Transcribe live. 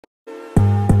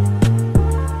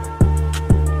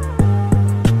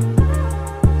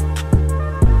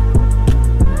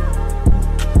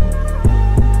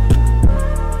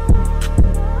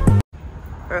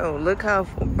look how,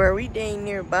 bro, we dang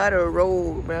near by the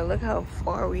road, bro. Look how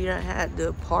far we done had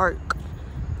to park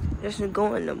just to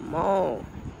go in the mall.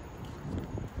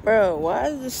 Bro, why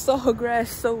is the Sawgrass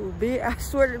so big? I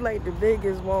swear it's like the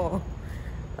biggest mall.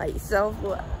 Like South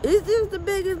Florida. Is this the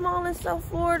biggest mall in South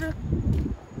Florida?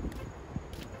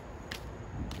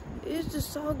 Is the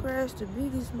Sawgrass the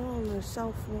biggest mall in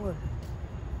South Florida?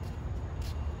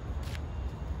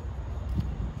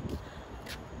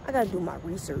 I gotta do my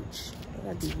research.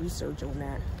 I gotta do research on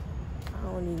that. I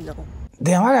don't even know.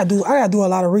 Damn, I gotta do a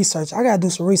lot of research. I gotta do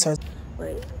some research.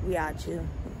 But we out here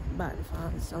about to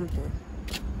find something.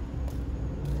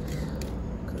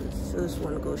 Cause sis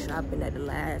wanna go shopping at the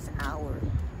last hour.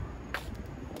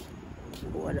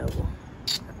 Whatever.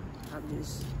 I'm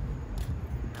just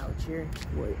out here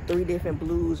with 3 different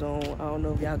blues on. I don't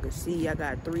know if y'all can see. I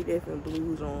got 3 different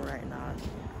blues on right now.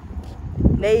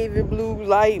 Navy blue,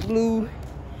 light blue,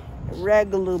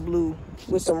 regular blue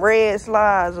with some red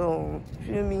slides on.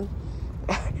 Feel me?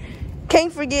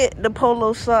 Can't forget the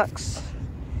polo socks.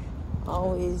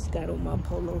 Always got on my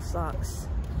polo socks.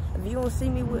 If you don't see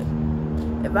me with,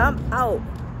 if I'm out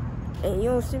and you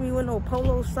don't see me with no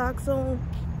polo socks on,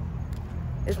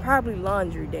 it's probably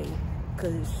laundry day.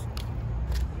 Cause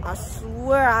I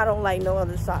swear I don't like no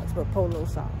other socks but polo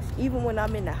socks. Even when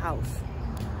I'm in the house.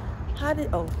 Oh, there's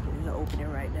an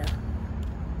opening right there.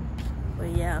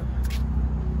 But yeah,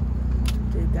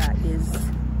 they got this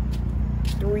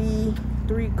three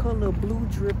color blue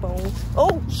drip on.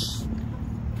 Oh,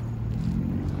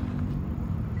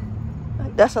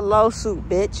 that's a lawsuit,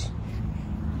 bitch.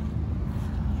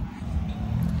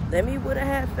 Let me would have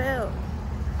had failed.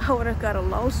 I would have got a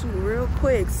lawsuit real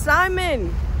quick.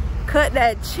 Simon, cut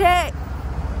that check.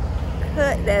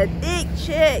 Cut that dick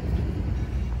check.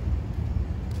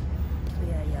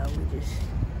 Yeah, we just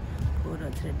pulled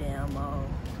up to the damn mall.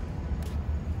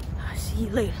 I'll see you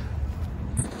later.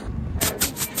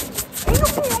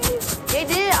 They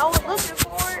did. I was looking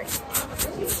for it.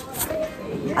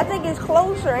 I think it's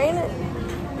closer, ain't it?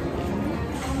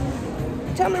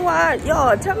 Tell me why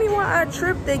I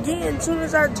tripped again as soon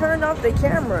as I turned off the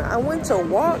camera. I went to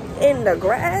walk in the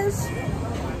grass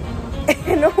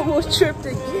and almost tripped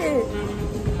again.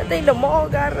 I think the mall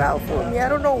got it out for me. I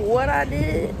don't know what I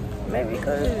did. Maybe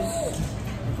because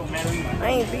I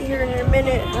ain't be here in a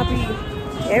minute. I'll be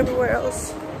everywhere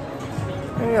else.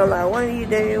 I ain't gonna lie, one of these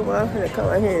days, well, I'm gonna come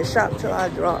out here and shop till I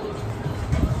drop.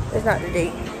 It's not the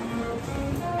date.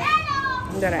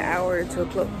 We got an hour to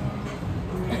close.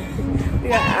 We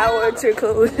got an hour to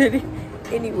close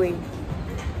anyway.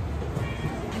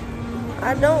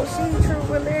 I don't see true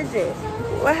religion.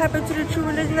 What happened to the true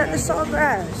religion at the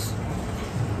Sawgrass?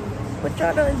 What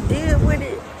y'all done did with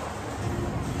it?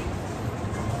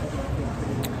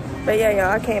 But yeah,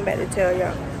 y'all, I came back to tell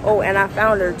y'all. Oh, and I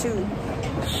found her too.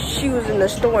 She was in the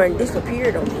store and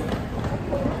disappeared on me.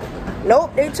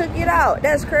 Nope, they took it out.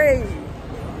 That's crazy.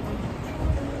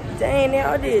 Dang,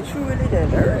 y'all did true religion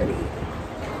dirty.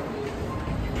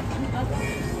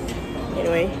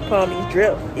 Anyway, Palm Beach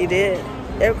drip. It did.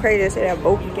 They're crazy to say that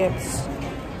both campuses.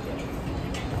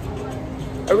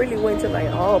 I really went to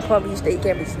like all Palm Beach State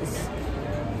campuses.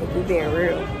 If we being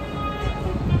real.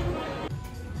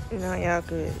 You know,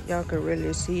 y'all could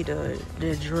really see the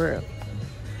drip.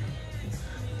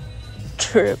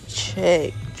 Drip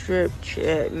check,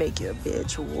 make your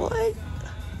bitch what?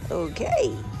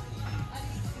 Okay.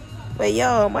 But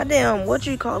yo, my damn, what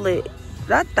you call it?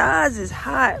 That thighs is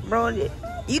hot, bro.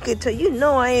 You could tell, you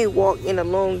know I ain't walked in a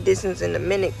long distance in a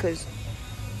minute, cause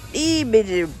these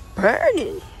bitches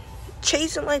burning.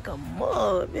 Chasing like a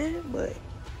mug, man. But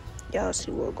y'all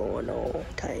see what's going on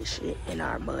type shit and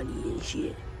our money and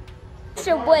shit. It's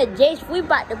your boy Jace. We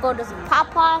about to go to some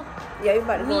Popeyes. Yeah, we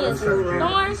about to go to some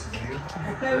Storm.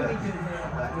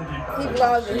 He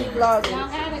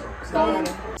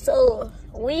vlogging. So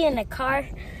we in the car,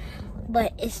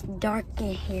 but it's dark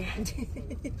in here.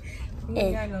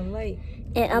 You got no light.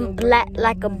 And I'm black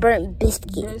like a burnt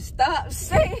biscuit. Bro, stop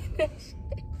saying that shit.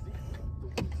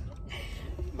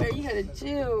 Bro, you gotta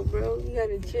chill, bro. You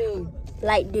gotta chill.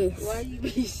 Like this. Why you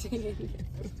be saying that?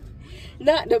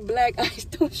 Not the black ice,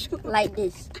 don't show. Like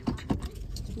this.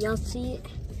 Y'all see it?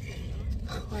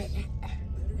 Like that.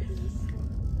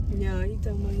 Yeah, he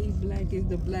talking about he black as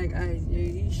the black ice.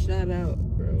 Yeah, he shot out,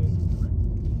 bro.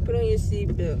 Put on your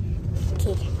seatbelt.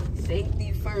 Okay.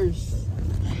 Safety first.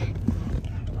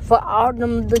 For all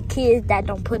them the kids that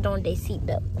don't put on their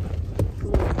seatbelt.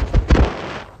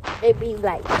 They be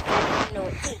like, you know.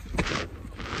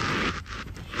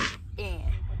 And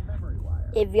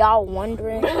if y'all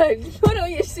wondering, put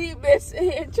on your seatbelt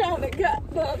and trying to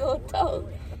goddamn talk.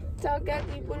 Talk got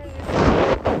me put on your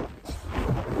seatbelt.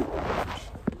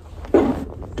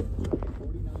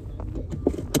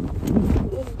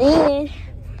 And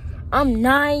I'm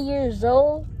 9 years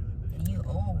old. You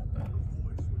old, bro.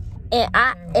 And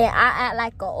I act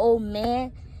like an old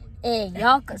man. And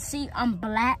y'all can see I'm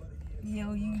black.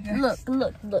 Yo, you guys.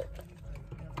 Look.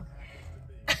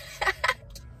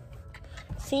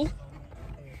 See?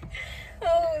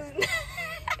 Oh,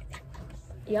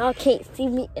 Y'all can't see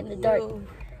me in the dark. Yo,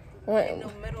 When,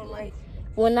 no middle light.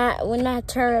 when I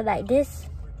turn like this,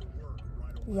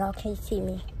 y'all can't see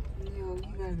me. Yo, you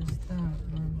gotta stop,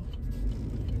 bro.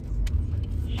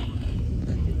 You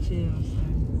gotta chill,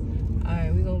 son.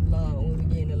 Alright, we gonna vlog when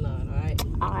we get in the line, alright?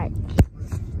 Alright.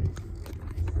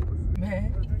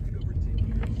 Man.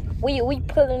 We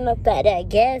pulling up at that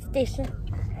gas station.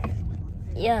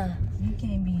 Yeah. You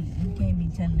can't be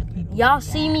telling the people. Y'all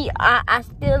see me? I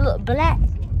still look black.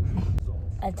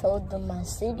 I told them my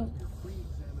city.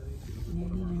 Yeah,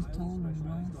 you just told them,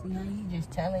 bro. See how you just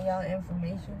telling y'all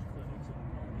information?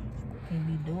 Can't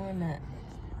be doing that.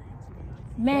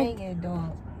 Man, Dang it,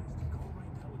 dog.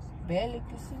 Barely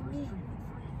can see me.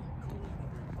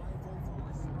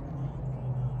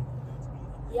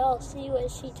 y'all see what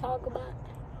she talk about?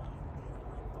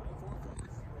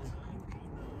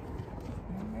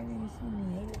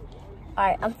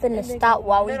 Alright, I'm finna stop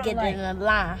while we get in the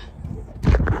line.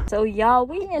 So y'all,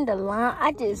 we in the line.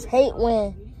 I just hate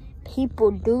when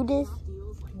people do this.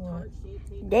 What?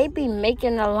 They be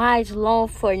making the lines long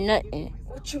for nothing.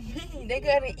 What you mean? They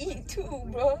gotta eat too,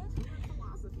 bro.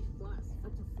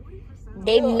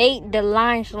 They make the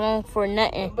lines long for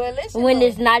nothing. But listen, When though.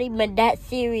 it's not even that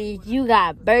serious. You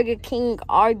got Burger King,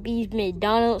 Arby's,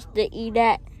 McDonald's to eat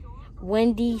at,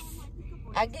 Wendy's.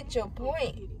 I get your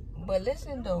point. But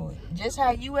listen, though. Just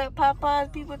how you at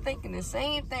Popeyes, people thinking the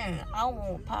same thing. I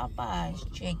want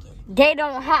Popeyes chicken. They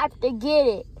don't have to get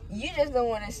it. You just don't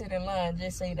want to sit in line.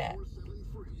 Just say that.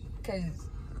 Because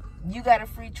you got a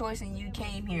free choice and you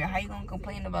came here. How you going to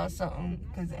complain about something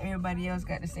because everybody else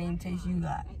got the same taste you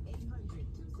got?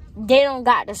 They don't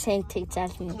got the same taste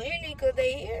as me. Clearly, because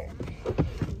they here.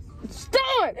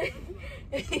 Stop!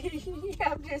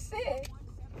 I'm just saying.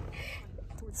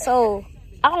 So,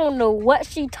 I don't know what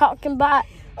she talking about.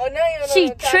 Oh, now you don't know She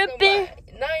what I'm talking tripping.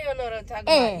 about. Now you don't know what I'm talking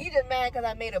about. You just mad because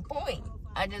I made a point.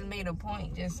 I just made a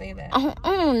point. Just say that. I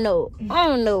don't know. I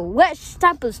don't know what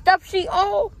type of stuff she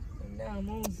on. Now I'm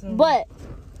on some. But,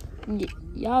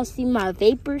 y'all see my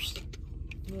vapors?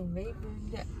 Your vapor?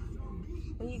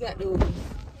 When you got those?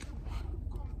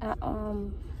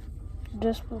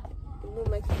 Just It look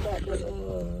like you got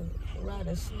to ride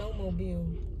a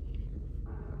snowmobile.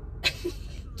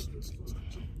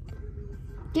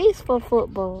 these for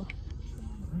football.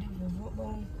 These for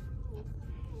football?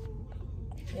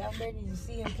 Y'all ready to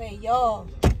see him play? Y'all,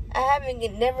 I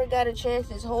never got a chance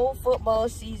this whole football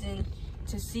season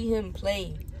to see him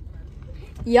play.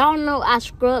 Y'all know I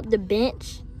scrubbed the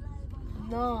bench.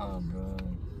 Nah, bro.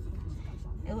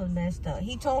 It was messed up.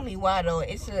 He told me why though.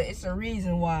 It's a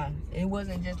reason why. It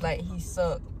wasn't just like he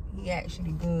sucked. He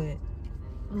actually good.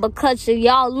 Because of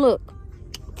y'all, look.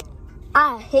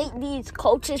 I hate these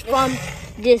coaches from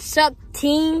this suck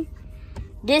team.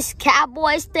 This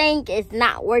Cowboys thing is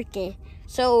not working.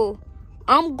 So,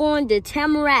 I'm going to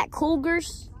Tamarack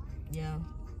Cougars. Yeah.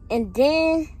 And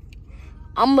then,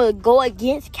 I'm going to go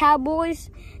against Cowboys.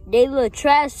 They look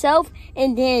trash self.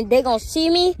 And then, they going to see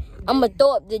me. I'm going to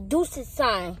throw up the deuces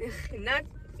sign. Not.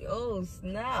 Oh,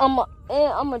 snap. I'm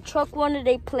going to truck one of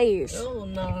their players. Oh,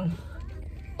 no.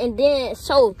 And then,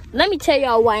 so let me tell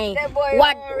y'all why That boy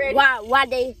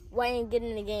they ain't getting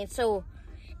in the game. So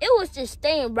it was this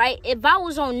thing, right? If I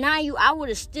was on 9U, I would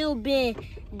have still been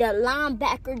the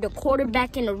linebacker, the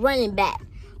quarterback, and the running back.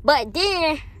 But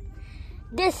then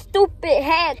this stupid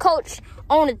head coach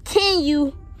on the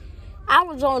 10U, I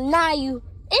was on 9U.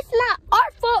 It's not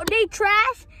our fault they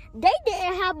trash. They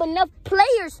didn't have enough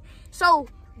players, so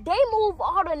they moved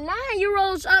all the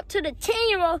 9-year-olds up to the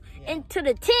 10-year-old and to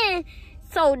the 10.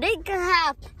 So they can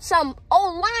have some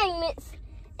O linemen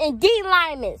and D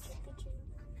linemen.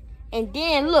 And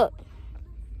then look,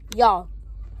 y'all,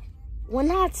 when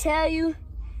I tell you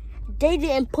they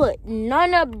didn't put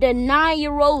none of the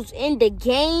 9-year-olds in the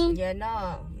game. Yeah,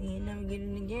 nah. You ain't never get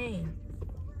in the game.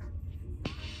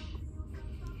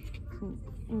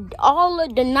 All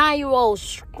of the 9-year-olds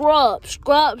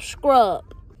scrub.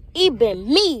 Even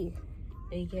me.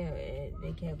 They can't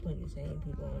put the same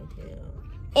people on the field.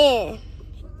 And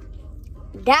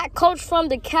that coach from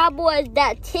the Cowboys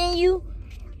that 10U,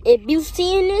 if you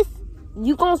seeing this,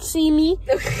 you gonna see me.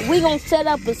 We gonna set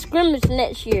up a scrimmage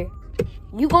next year.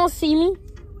 You gonna see me.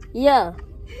 Yeah.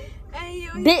 Hey,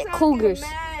 yo, Big Cougars.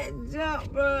 Mad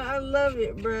jump, bro. I love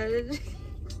it, bro.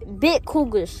 Big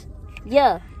Cougars.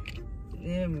 Yeah.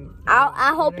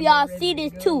 I hope y'all see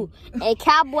this too. And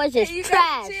Cowboys is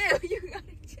trash. You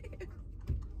gotta chill.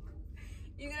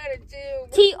 You gotta chill.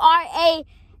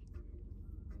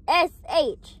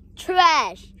 TRASH.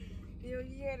 Trash.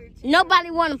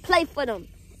 Nobody want to play for them.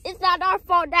 It's not our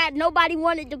fault that nobody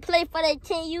wanted to play for their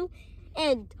team.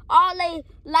 And all they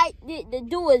like to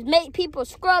do is make people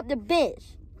scrub the bench.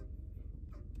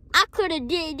 I could have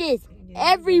did this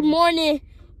every morning,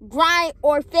 grind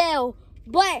or fail,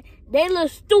 but they little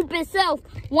stupid self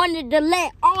wanted to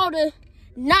let all the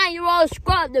 9-year-olds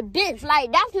scrub the bench.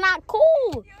 Like, that's not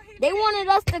cool. They wanted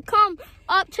us to come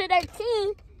up to their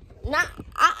team. Now,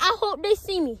 I hope they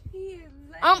see me.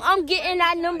 I'm getting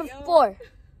that number 4.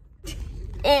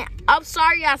 And I'm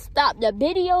sorry I stopped the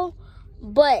video,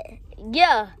 but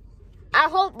yeah, I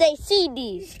hope they see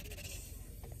these.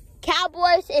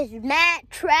 Cowboys is mad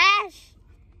trash.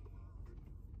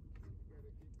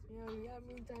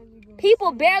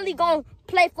 People barely gonna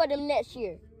play for them next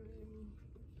year.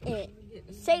 And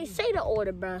say the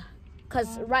order, bro.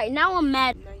 Cause right now I'm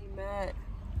mad. Now you mad.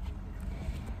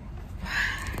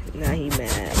 Now he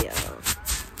mad, y'all.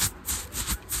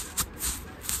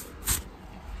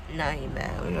 Now he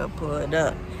mad. We gonna pull it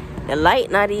up. The light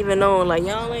not even on. Like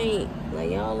y'all ain't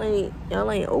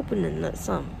opening up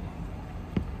something.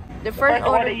 The first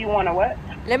order you want a what?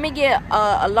 Let me get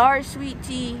a large sweet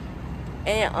tea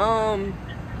and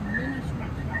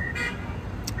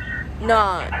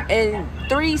and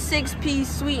 3 6-piece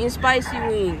sweet and spicy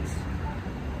wings.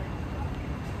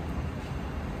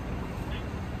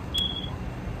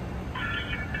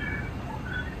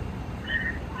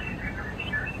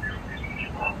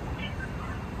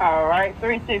 All right,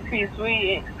 3 6-piece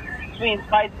sweet and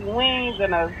spicy wings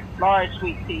and a large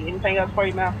sweet tea. Anything else for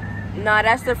you, ma'am? Nah,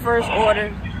 that's the first order.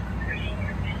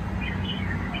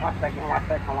 One second. You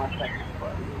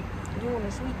want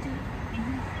a sweet tea?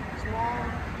 Small.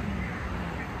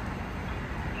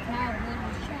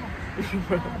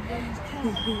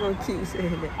 You gonna keep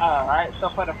saying that. All right, so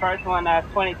for the first one, that's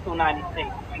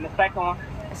 $22.96. And the second one?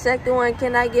 The second one,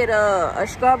 can I get a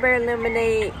strawberry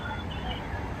lemonade,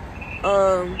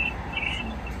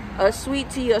 a sweet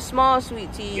tea, a small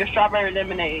sweet tea? Your strawberry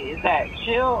lemonade, is that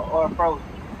chill or frozen?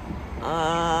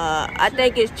 I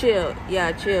think it's chilled.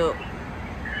 Yeah, chilled.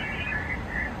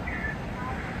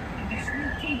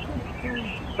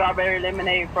 Strawberry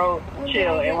lemonade,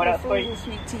 chill, and what else for you?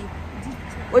 Sweet tea.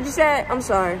 What'd you say? I'm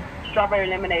sorry. Strawberry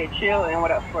lemonade, chill, and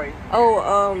what else for you? Oh,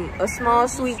 a small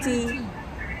sweet tea.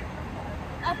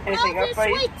 Anything else for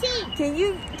you?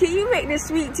 Can you make the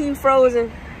sweet tea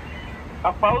frozen?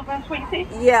 A frozen sweet tea?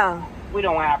 Yeah. We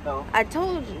don't have those. I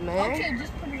told you, man. Okay,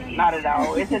 just put it Not at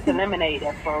all. It's just a lemonade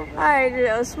that's frozen. All right,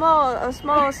 a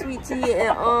small sweet tea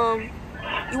and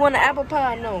you want an apple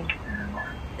pie? No.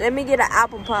 Let me get an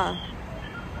apple pie.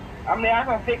 I mean, I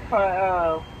can fix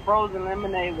for frozen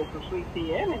lemonade with some sweet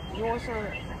tea in it. You want some?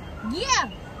 Yeah.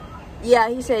 Yeah,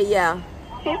 he said yeah.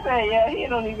 He said yeah. He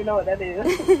don't even know what that is.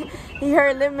 He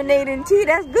heard lemonade and tea.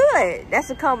 That's good. That's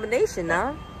a combination,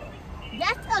 huh?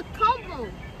 That's a combo.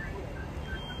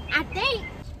 I think.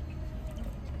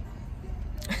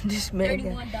 This man.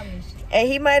 $31. And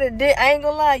he might have did. I ain't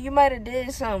gonna lie. You might have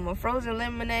did something. A frozen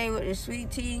lemonade with the sweet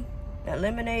tea. That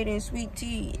lemonade and sweet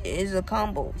tea is a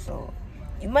combo. So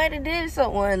you might have did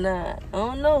something. I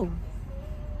don't know.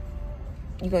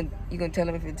 You gonna tell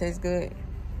him if it tastes good?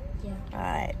 Yeah. All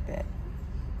right, bet.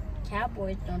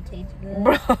 Cowboys don't taste good.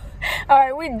 Bro, all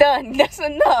right, we done. That's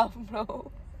enough,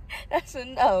 bro. That's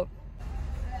enough.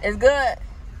 It's good.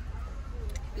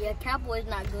 Yeah, Cowboys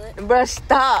not good. Bro,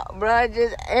 stop, bro.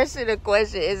 Just answer the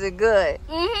question. Is it good?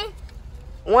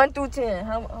 1 through 10.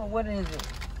 What is it?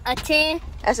 A 10.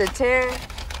 That's a 10?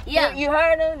 Yeah. You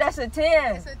heard him? That's a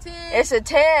 10. It's a 10. It's a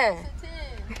 10. It's a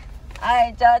 10. All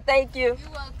right, y'all. Thank you. You're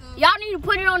welcome. Y'all need to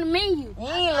put it on the menu. You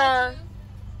ain't lying.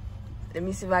 Let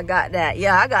me see if I got that.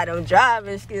 Yeah, I got them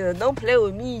driving skills. Don't play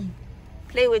with me.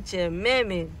 Play with your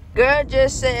mammy. Girl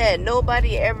just said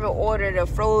nobody ever ordered a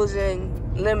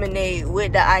frozen lemonade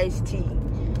with the iced tea.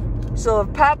 So if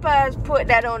Popeyes put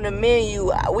that on the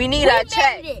menu, we need our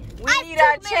check. We need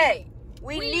our check.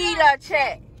 We need our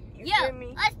check. You feel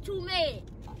me? Us two made it.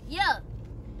 Yeah.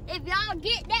 If y'all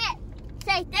get that,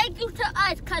 say thank you to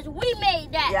us because we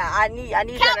made that. Yeah, I need y'all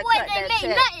to cut Cowboys that ain't made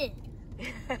check. nothing.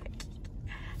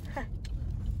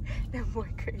 That boy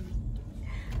crazy.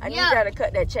 I need Yeah. y'all to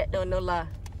cut that check though, no lie.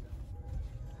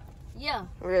 Yeah.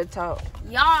 Real talk.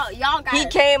 Y'all got He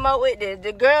came up with this.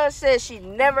 The girl said she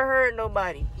never heard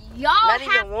nobody. Y'all Not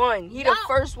have, even one. He the y'all-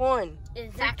 first one.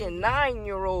 Exactly. Freaking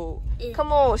 9-year-old. Ex-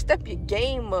 Come on, step your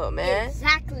game up, man.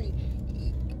 Exactly.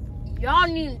 Y'all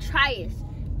need to try it.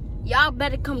 Y'all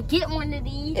better come get one of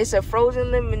these. It's a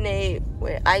frozen lemonade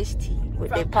with iced tea. With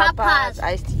From the Popeyes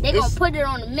iced tea. They gonna put it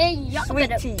on the menu. Y'all sweet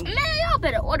better, tea. Man, y'all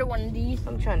better order one of these.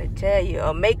 I'm trying to tell you.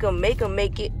 Or make them make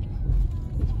it.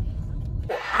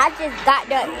 I just got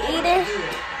done eating.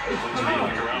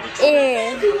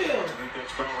 And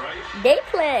they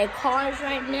playing cards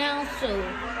right now, so.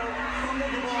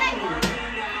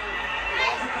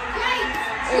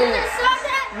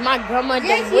 My grandma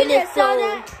just went it,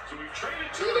 so.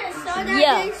 You just saw that?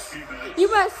 Yeah.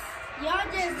 You must.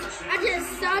 I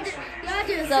just saw that. Y'all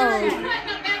just saw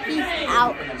that. Peace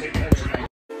out.